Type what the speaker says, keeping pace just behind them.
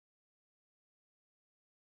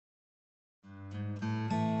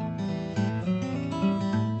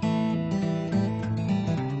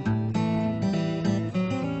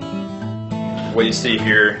What you see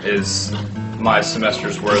here is my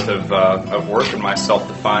semester's worth of work and my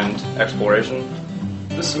self-defined exploration.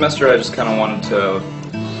 This semester I just kind of wanted to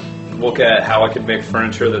look at how I could make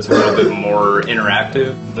furniture that's a little bit more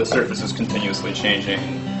interactive. The surface is continuously changing,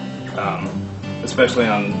 especially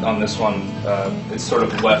on this one. It's sort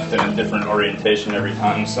of left in a different orientation every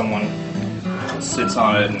time someone sits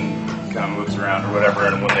on it and kind of moves around or whatever,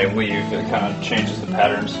 and when they leave it kind of changes the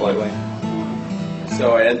pattern slightly.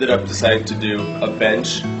 So I ended up deciding to do a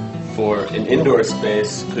bench for an indoor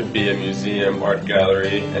space, could be a museum, art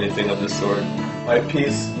gallery, anything of the sort. My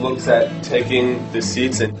piece looks at taking the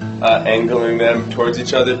seats and angling them towards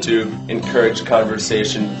each other to encourage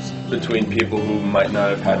conversations between people who might not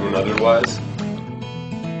have had one otherwise.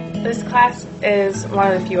 This class is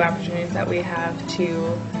one of the few opportunities that we have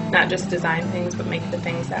to not just design things, but make the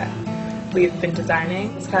things that we've been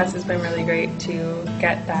designing. This class has been really great to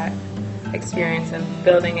get that experience of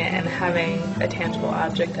building it and having a tangible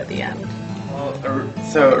object at the end.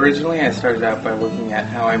 So originally I started out by looking at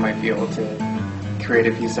how I might be able to create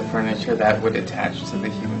a piece of furniture that would attach to the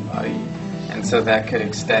human body, and so that could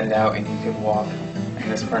extend out and you could walk and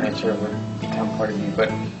this furniture would become part of you. But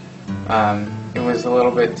it was a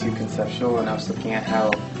little bit too conceptual, and I was looking at how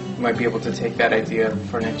you might be able to take that idea of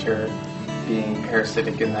furniture being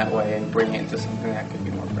parasitic in that way and bring it into something that could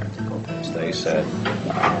be more practical. As they said,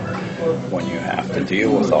 when you have to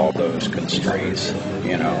deal with all those constraints,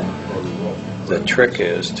 you know, the trick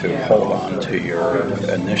is to hold on to your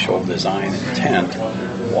initial design intent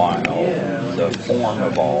while the form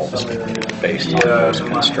evolves based on those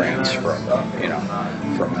constraints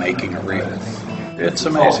from making a reel. It's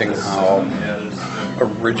amazing how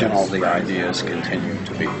original the ideas continue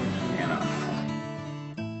to be.